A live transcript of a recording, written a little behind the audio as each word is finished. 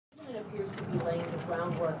appears to be laying the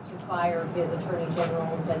groundwork to fire his attorney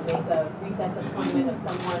general and then make a recess appointment of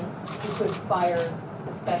someone who could fire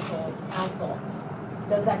the special counsel.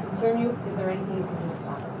 Does that concern you? Is there anything you can do to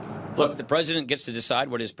stop it? Look, the president gets to decide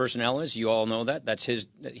what his personnel is. You all know that. That's his.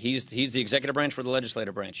 He's the executive branch for the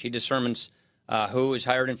legislative branch. He determines who is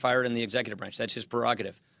hired and fired in the executive branch. That's his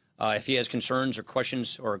prerogative. If he has concerns or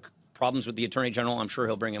questions or problems with the attorney general, I'm sure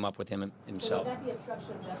he'll bring him up with him himself. So would that be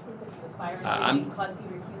obstruction of justice if he was firing because he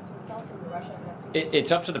recused himself from the Russia investigation?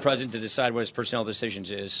 It's up to the president to decide what his personnel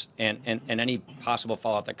decisions is and any possible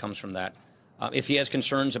fallout that comes from that. If he has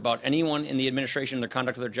concerns about anyone in the administration and the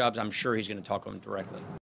conduct of their jobs, I'm sure he's going to talk to them directly.